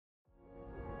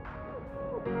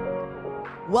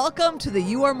Welcome to the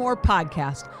You Are More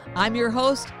podcast. I'm your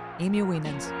host, Amy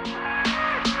Wienens.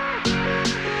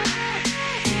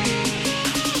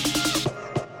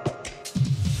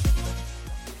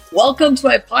 Welcome to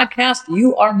my podcast,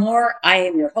 You Are More. I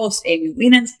am your host, Amy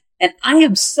Wienens, and I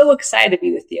am so excited to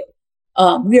be with you.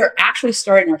 We are actually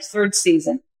starting our third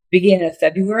season, beginning of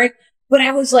February, but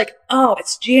I was like, oh,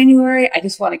 it's January. I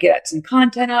just want to get some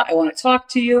content out. I want to talk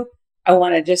to you. I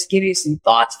want to just give you some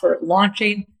thoughts for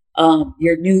launching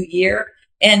your new year.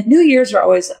 And New Year's are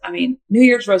always, New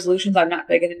Year's resolutions. I'm not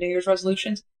big into New Year's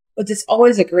resolutions, but it's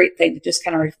always a great thing to just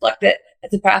kind of reflect it at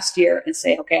the past year and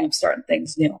say, okay, I'm starting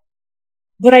things new.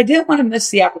 But I didn't want to miss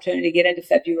the opportunity to get into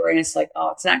February. And it's like,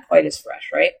 oh, it's not quite as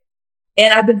fresh, right?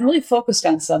 And I've been really focused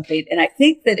on something. And I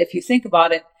think that if you think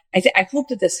about it, I hope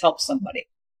that this helps somebody.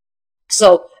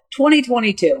 So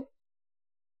 2022,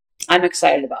 I'm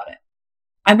excited about it.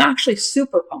 I'm actually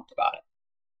super pumped about it.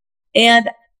 And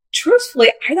truthfully,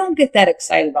 I don't get that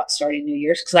excited about starting New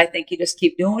Year's because I think you just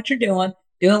keep doing what you're doing,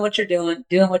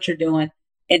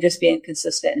 and just being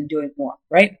consistent and doing more,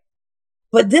 right?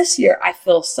 But this year, I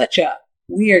feel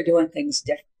we are doing things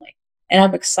differently, and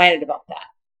I'm excited about that.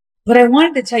 But I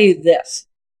wanted to tell you this.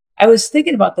 I was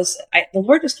thinking about this. The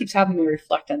Lord just keeps having me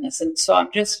reflect on this, and so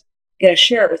I'm just going to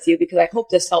share it with you because I hope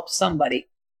this helps somebody.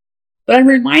 But I'm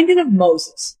reminded of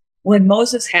Moses. When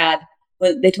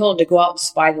they told him to go out and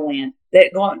spy the land, they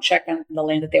go out and check on the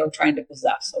land that they were trying to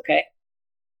possess, okay?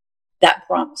 That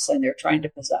promised land they were trying to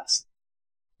possess.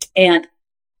 And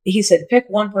he said, pick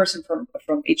one person from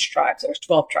each tribe. So there's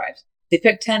 12 tribes. They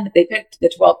picked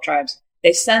the 12 tribes.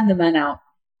 They send the men out,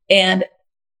 and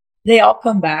they all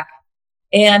come back.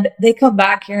 And they come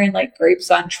back carrying like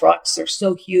grapes on trucks. They're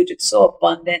so huge. It's so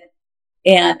abundant.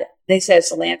 And they say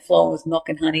it's a land flowing with milk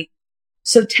and honey.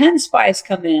 So 10 spies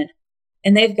come in,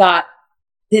 and they've got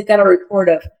a report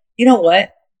of, you know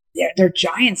what? They're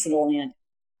giants in the land.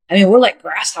 We're like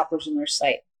grasshoppers in their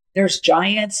sight. There's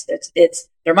giants.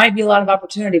 There might be a lot of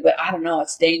opportunity, but I don't know.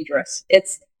 It's dangerous.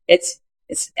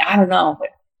 I don't know, but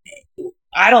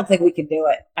I don't think we can do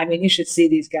it. You should see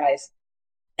these guys.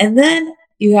 And then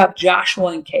you have Joshua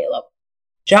and Caleb.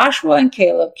 Joshua and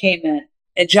Caleb came in,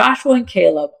 and Joshua and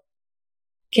Caleb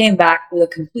came back with a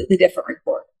completely different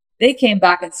report. They came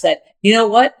back and said, you know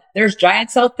what? There's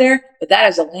giants out there, but that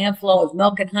is a land flowing with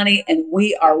milk and honey, and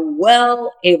we are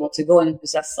well able to go in and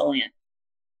possess the land.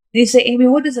 And you say, Amy,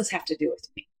 what does this have to do with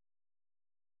me?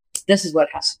 This is what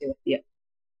it has to do with you.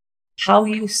 How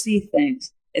you see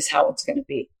things is how it's going to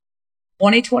be.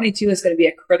 2022 is going to be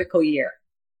a critical year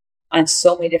on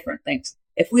so many different things.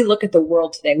 If we look at the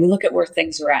world today, we look at where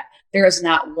things are at. There is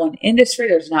not one industry.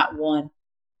 There's nothing.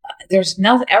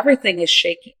 Everything is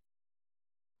shaking.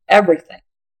 Everything.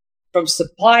 From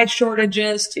supply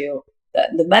shortages to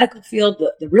the medical field,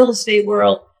 the real estate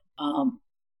world.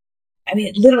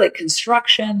 Literally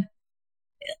construction,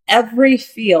 every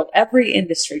field, every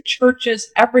industry, churches,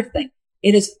 everything.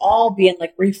 It is all being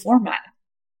like reformatted.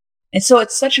 And so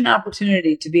it's such an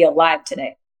opportunity to be alive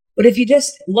today. But if you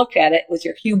just look at it with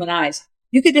your human eyes,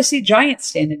 you could just see giants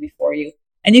standing before you.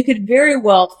 And you could very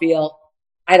well feel,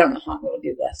 I don't know how I'm going to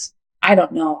do this. I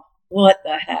don't know. What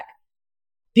the heck?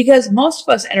 Because most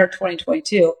of us enter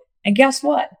 2022, and guess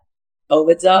what?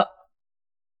 COVID's up.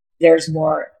 There's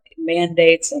more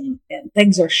mandates, and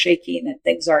things are shaking, and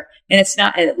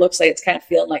it looks like it's kind of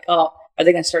feeling like, oh, are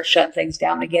they going to start shutting things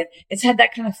down again? It's had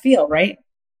that kind of feel, right?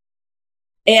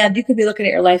 And you could be looking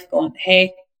at your life going,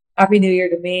 hey, Happy New Year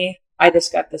to me. I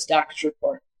just got this doctor's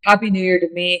report. Happy New Year to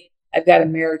me. I've got a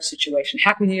marriage situation.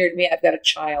 Happy New Year to me. I've got a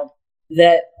child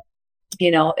that,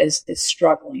 is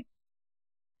struggling.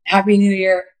 Happy New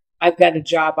Year. I've got a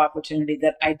job opportunity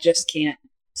that I just can't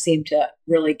seem to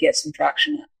really get some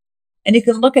traction in. And you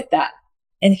can look at that.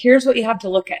 And here's what you have to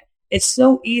look at. It's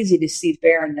so easy to see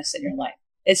barrenness in your life.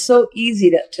 It's so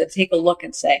easy to take a look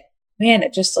and say, man,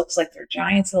 it just looks like there are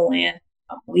giants in the land.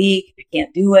 I'm weak. I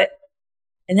can't do it.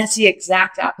 And that's the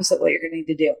exact opposite what you're going to need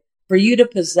to do. For you to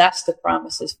possess the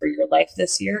promises for your life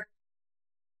this year,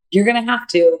 you're going to have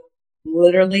to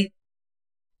literally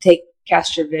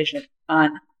cast your vision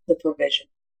on the provision.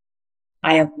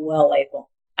 I am well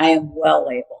able. I am well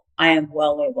able. I am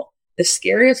well able. The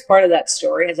scariest part of that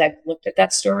story, as I've looked at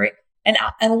that story, and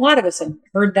a lot of us have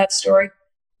heard that story,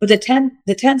 but the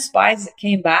 10 spies that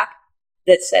came back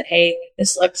that said, hey,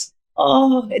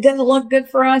 it doesn't look good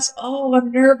for us. Oh,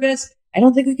 I'm nervous. I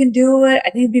don't think we can do it. I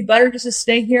think it'd be better just to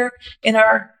stay here in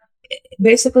our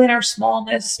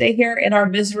smallness, stay here in our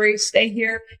misery, stay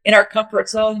here in our comfort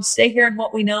zone, stay here in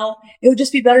what we know. It would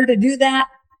just be better to do that.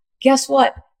 Guess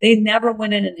what? They never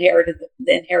went in and inherited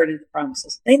the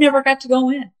promises. They never got to go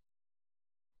in.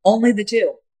 Only the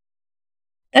two.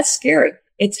 That's scary.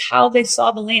 It's how they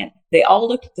saw the land. They all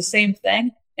looked at the same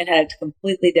thing and had a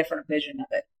completely different vision of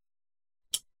it.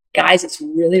 Guys, it's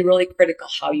really, really critical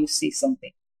how you see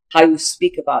something, how you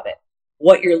speak about it,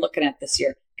 what you're looking at this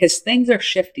year, because things are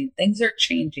shifting, things are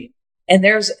changing. And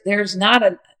there's not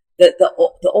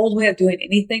the old way of doing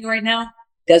anything right now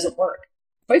doesn't work.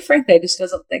 Quite frankly, I just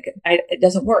doesn't think it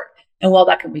doesn't work. And while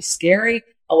that can be scary,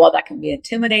 and while that can be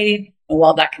intimidating, and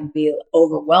while that can be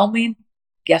overwhelming,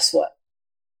 guess what?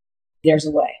 There's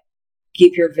a way.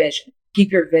 Keep your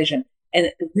vision,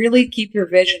 and really keep your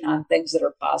vision on things that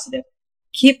are positive.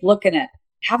 Keep looking at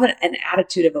having an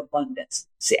attitude of abundance.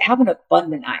 See, have an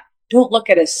abundant eye. Don't look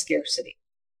at it as scarcity,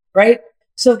 right?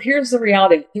 So here's the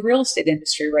reality. The real estate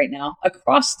industry right now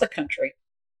across the country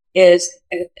is,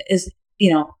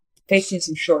 facing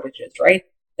some shortages, right?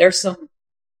 There's some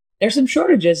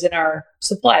shortages in our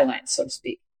supply lines, so to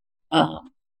speak.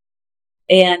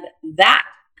 And that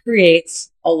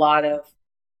creates a lot of,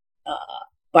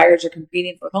 buyers are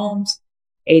competing for homes.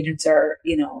 Agents are,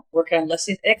 working on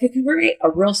listings. It can create a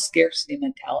real scarcity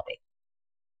mentality.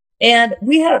 And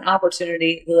we had an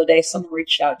opportunity the other day. Someone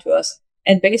reached out to us,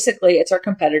 and basically it's our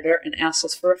competitor and asked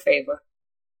us for a favor.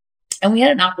 And we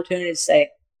had an opportunity to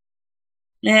say,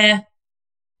 nah,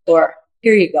 or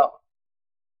here you go.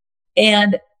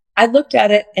 And I looked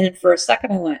at it, and for a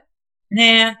second I went,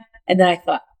 nah. And then I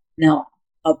thought, no,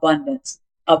 abundance,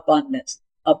 abundance,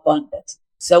 abundance.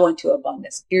 So into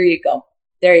abundance. Here you go.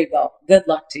 There you go. Good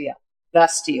luck to you.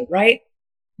 Best to you, right?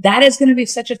 That is going to be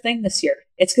such a thing this year.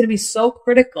 It's going to be so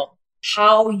critical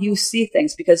how you see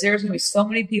things, because there's going to be so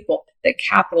many people that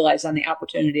capitalize on the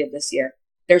opportunity of this year.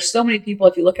 There's so many people,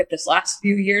 if you look at this last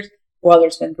few years, while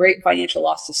there's been great financial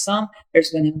loss to some,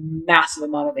 there's been a massive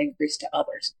amount of increase to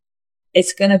others.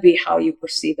 It's going to be how you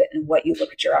perceive it and what you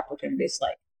look at your opportunities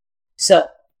like. So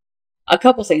a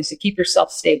couple things to keep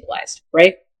yourself stabilized,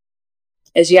 right?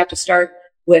 Is you have to start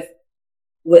with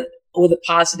a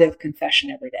positive confession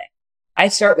every day. I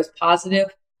start with positive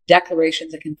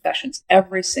declarations and confessions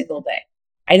every single day.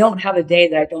 I don't have a day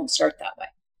that I don't start that way.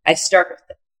 I start with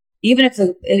it. Even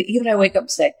if I wake up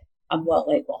and say, I'm well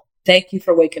able. Thank you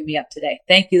for waking me up today.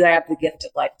 Thank you that I have the gift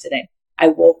of life today. I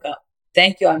woke up.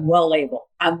 Thank you. I'm well able.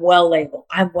 I'm well able.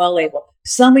 I'm well able.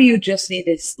 Some of you just need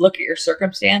to look at your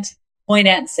circumstance, point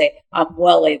at it and say, I'm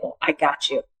well able. I got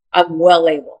you. I'm well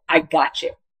able. I got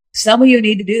you. Some of you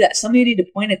need to do that. Some of you need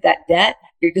to point at that debt.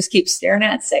 You just keep staring at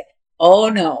it and say, oh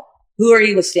no, who are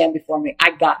you to stand before me?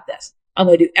 I got this. I'm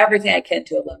going to do everything I can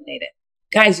to eliminate it.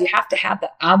 Guys, you have to have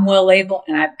that I'm well able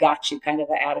and I've got you kind of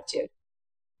an attitude.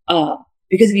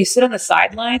 Because if you sit on the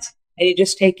sidelines and you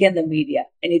just take in the media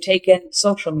and you take in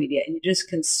social media and you just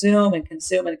consume and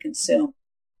consume and consume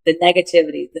the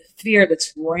negativity, the fear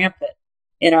that's rampant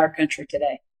in our country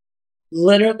today,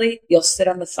 literally, you'll sit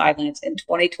on the sidelines, and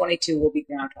 2022 will be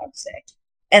Groundhog's Day.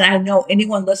 And I know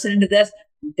anyone listening to this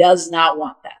does not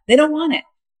want that. They don't want it.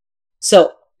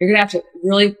 So you're going to have to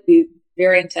really be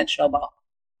very intentional about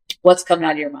what's coming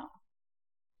out of your mouth.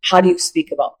 How do you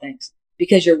speak about things?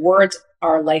 Because your words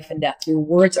are life and death. Your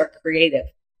words are creative.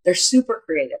 They're super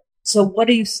creative. So what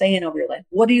are you saying over your life?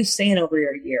 What are you saying over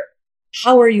your year?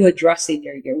 How are you addressing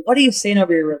your year? What are you saying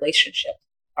over your relationship?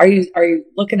 Are you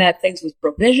looking at things with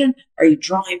provision? Are you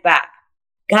drawing back?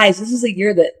 Guys, this is a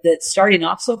year that's starting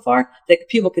off so far that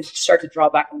people could start to draw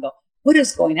back and go, what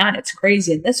is going on? It's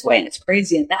crazy in this way and it's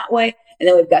crazy in that way. And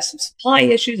then we've got some supply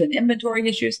issues and inventory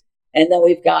issues. And then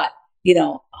we've got,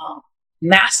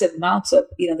 massive amounts of,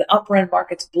 the upper end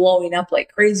markets blowing up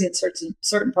like crazy in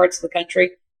certain parts of the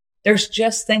country. There's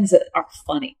just things that are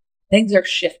funny. Things are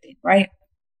shifting, right?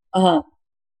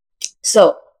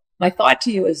 So my thought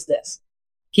to you is this.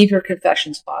 Keep your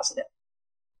confessions positive.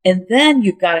 And then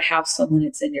you've got to have someone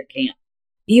that's in your camp,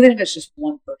 even if it's just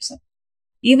one person.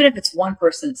 Even if it's one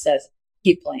person that says,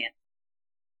 keep playing.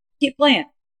 Keep playing.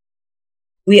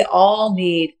 We all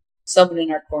need someone in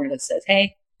our corner that says,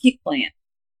 hey, keep playing.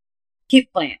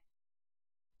 Keep playing.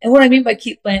 And what I mean by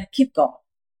keep playing, keep going.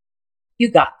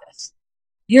 You got this.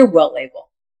 You're well able.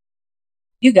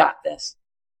 You got this.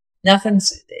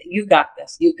 You got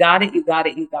this. You got it. You got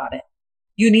it. You got it.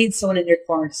 You need someone in your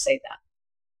corner to say that.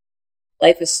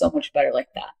 Life is so much better like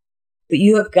that. But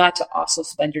you have got to also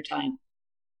spend your time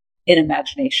in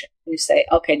imagination. You say,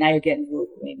 okay, now you're getting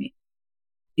woo-woo, Amy.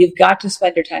 You've got to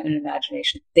spend your time in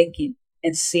imagination, thinking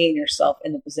and seeing yourself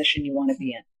in the position you want to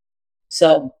be in.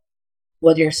 So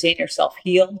whether you're seeing yourself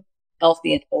healed,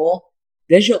 healthy, and whole,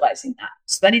 visualizing that,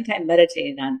 spending time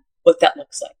meditating on what that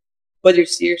looks like. Whether you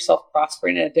see yourself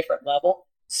prospering at a different level,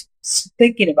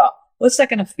 thinking about what's that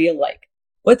going to feel like?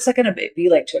 What's that going to be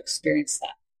like to experience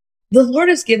that? The Lord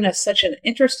has given us such an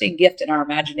interesting gift in our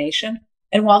imagination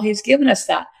And while he's given us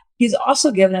that, he's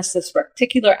also given us this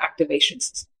reticular activation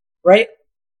system, right?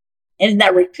 And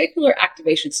that reticular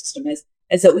activation system is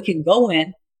that we can go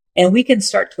in and we can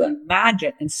start to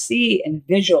imagine and see and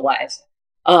visualize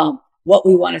what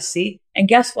we want to see. And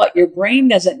guess what? Your brain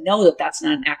doesn't know that that's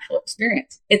not an actual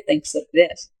experience. It thinks that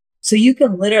it is. So you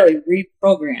can literally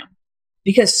reprogram,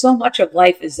 because so much of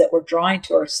life is that we're drawing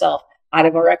to ourselves out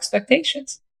of our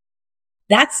expectations.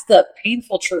 That's the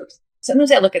painful truth.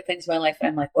 Sometimes I look at things in my life and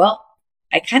I'm like, well,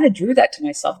 I kind of drew that to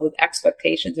myself with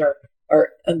expectations or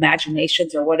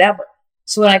imaginations or whatever.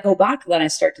 So when I go back to that, I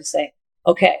start to say,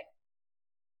 okay,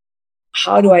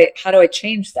 how do I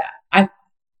change that?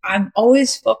 I'm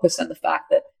always focused on the fact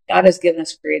that God has given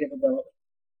us creative ability.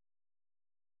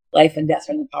 Life and death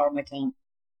are in the power of my tongue.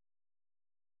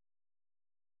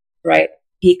 Right?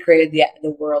 He created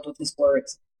the world with his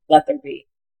words. Let there be.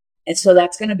 And so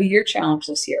that's going to be your challenge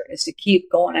this year, is to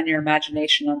keep going on your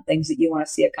imagination on things that you want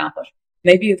to see accomplished.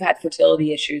 Maybe you've had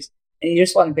fertility issues and you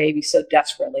just want a baby so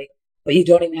desperately, but you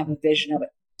don't even have a vision of it.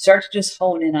 Start to just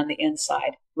hone in on the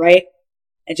inside, right?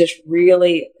 And just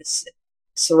really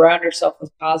surround yourself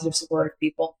with positive, supportive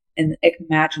people and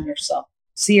imagine yourself.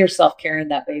 See yourself carrying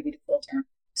that baby to full term.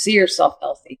 See yourself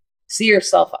healthy. See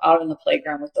yourself out on the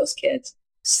playground with those kids.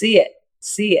 See it.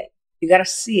 See it. You got to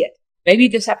see it. Maybe you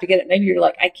just have to get it. Maybe you're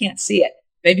like, I can't see it.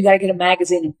 Maybe you got to get a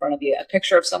magazine in front of you, a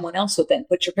picture of someone else with it, and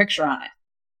put your picture on it.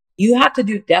 You have to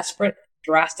do desperate,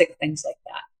 drastic things like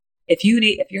that. If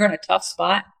you're in a tough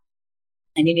spot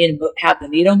and you need to have the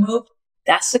needle moved,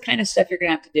 that's the kind of stuff you're going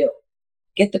to have to do.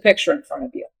 Get the picture in front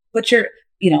of you. Put your,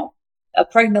 a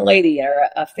pregnant lady or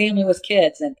a family with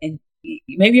kids, and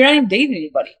maybe you're not even dating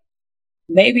anybody.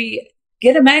 Maybe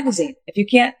get a magazine. If you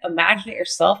can't imagine it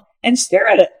yourself, and stare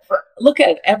at it, look at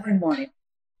it every morning,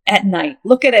 at night.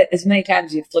 Look at it as many times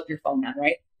as you flip your phone on,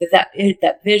 right?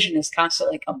 That vision is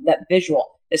constantly coming, that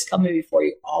visual is coming before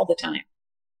you all the time.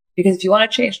 Because if you want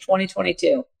to change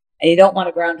 2022 and you don't want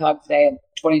a Groundhog Day of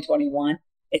 2021,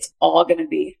 it's all going to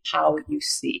be how you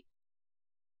see.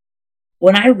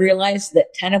 When I realized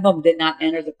that 10 of them did not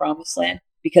enter the promised land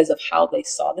because of how they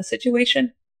saw the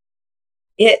situation,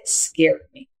 it scared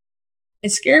me. It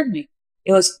scared me.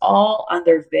 It was all on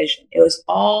their vision. It was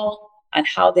all on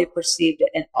how they perceived it.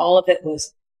 And all of it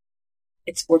was,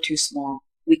 we're too small.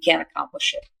 We can't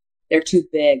accomplish it. They're too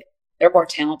big. They're more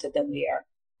talented than we are.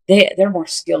 They're more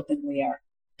skilled than we are.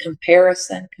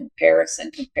 Comparison,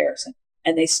 comparison, comparison.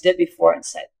 And they stood before it and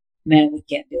said, man, we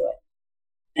can't do it.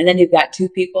 And then you've got two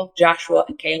people, Joshua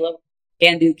and Caleb,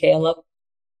 can-do Caleb.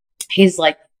 He's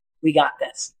like, we got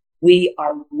this. We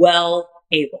are well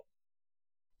able.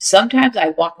 Sometimes I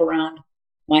walk around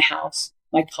my house,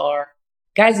 my car.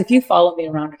 Guys, if you follow me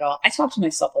around at all, I talk to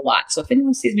myself a lot. So if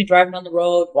anyone sees me driving down the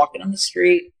road, walking on the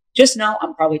street, just know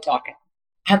I'm probably talking.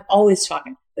 I'm always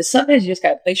talking. But sometimes you just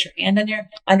got to place your hand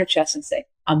on your chest and say,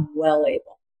 I'm well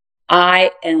able.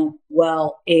 I am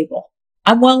well able.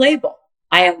 I'm well able.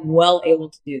 I am well able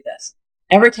to do this.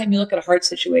 Every time you look at a hard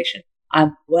situation,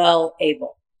 I'm well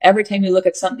able. Every time you look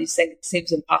at something you think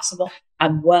seems impossible,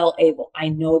 I'm well able. I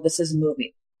know this is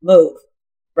moving. Move.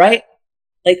 Right?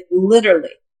 Like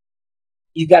literally,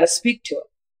 you got to speak to it,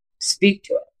 speak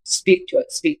to it, speak to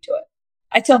it, speak to it.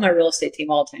 I tell my real estate team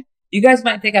all the time, you guys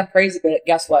might think I'm crazy, but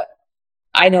guess what?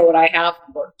 I know what I have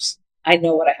works. I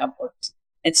know what I have works.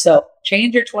 And so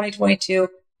change your 2022.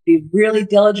 Be really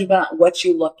diligent about what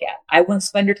you look at. I wouldn't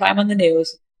spend your time on the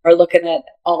news or looking at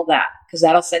all that, because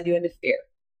that'll send you into fear.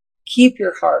 Keep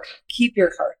your heart,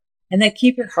 and then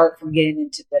keep your heart from getting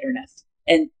into bitterness.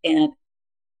 And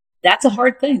that's a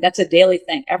hard thing. That's a daily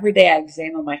thing. Every day I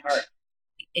examine my heart.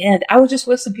 And I was just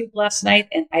with some people last night,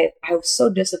 and I was so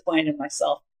disappointed in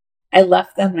myself. I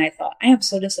left them and I thought, I am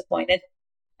so disappointed.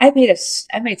 I made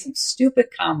some stupid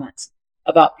comments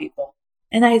about people.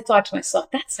 And I thought to myself,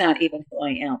 that's not even who I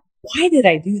am. Why did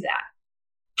I do that?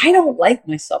 I don't like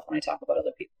myself when I talk about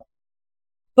other people.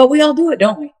 But we all do it,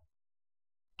 don't we?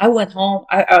 I went home.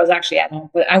 I was actually at home,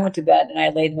 but I went to bed and I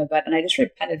laid in my bed and I just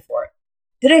repented for it.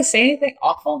 Did I say anything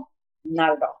awful?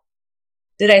 Not at all.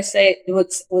 Did I say,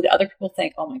 would other people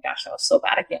think, oh my gosh, that was so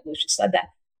bad, I can't believe she said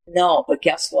that? No, but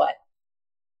guess what?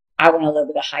 I want to live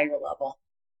at a higher level.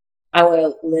 I want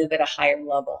to live at a higher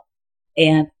level.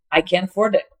 And I can't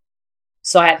afford it.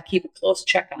 So I had to keep a close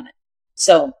check on it.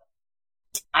 So,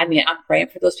 I'm praying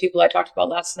for those people I talked about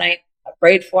last night. I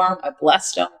prayed for them. I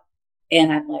blessed them.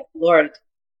 And I'm like, Lord,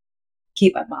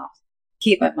 keep my mouth,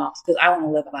 because I want to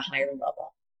live on a higher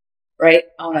level, right?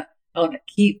 I want to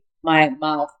keep my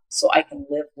mouth so I can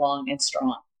live long and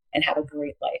strong and have a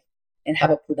great life and have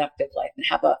a productive life and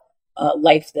have a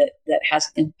life that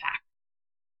has impact.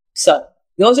 So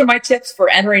those are my tips for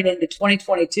entering into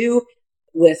 2022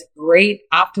 with great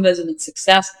optimism and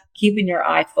success, keeping your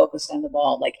eye focused on the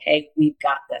ball. Like, hey, we've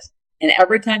got this. And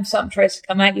every time something tries to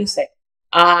come at you, say,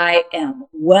 I am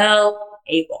well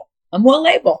able. I'm well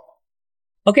able.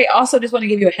 Okay. Also, just want to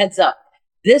give you a heads up.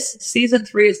 This season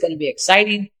 3 is going to be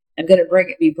exciting. I'm going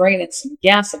to be bringing in some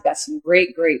guests. I've got some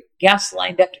great guests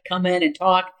lined up to come in and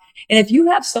talk. And if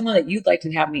you have someone that you'd like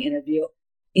to have me interview,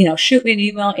 shoot me an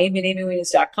email,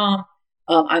 amy@amywieners.com.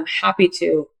 I'm happy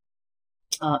to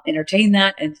entertain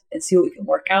that and see what we can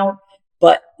work out.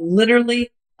 But literally,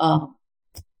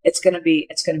 it's going to be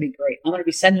great. I'm going to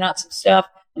be sending out some stuff.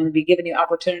 I'm going to be giving you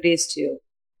opportunities to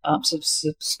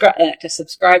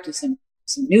subscribe to some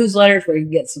newsletters where you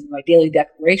can get some of my daily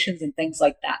declarations and things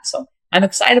like that. So I'm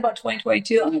excited about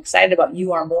 2022. I'm excited about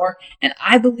You Are More. And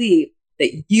I believe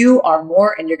that you are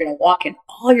more and you're going to walk in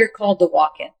all you're called to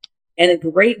walk in. And a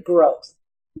great growth,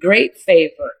 great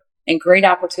favor, and great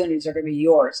opportunities are going to be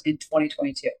yours in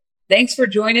 2022. Thanks for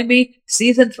joining me.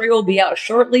 Season 3 will be out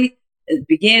shortly at the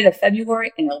beginning of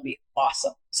February, and it'll be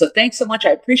awesome. So thanks so much.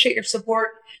 I appreciate your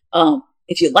support.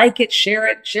 If you like it, share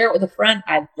it with a friend.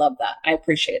 I'd love that. I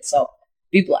appreciate it. So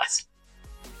be blessed.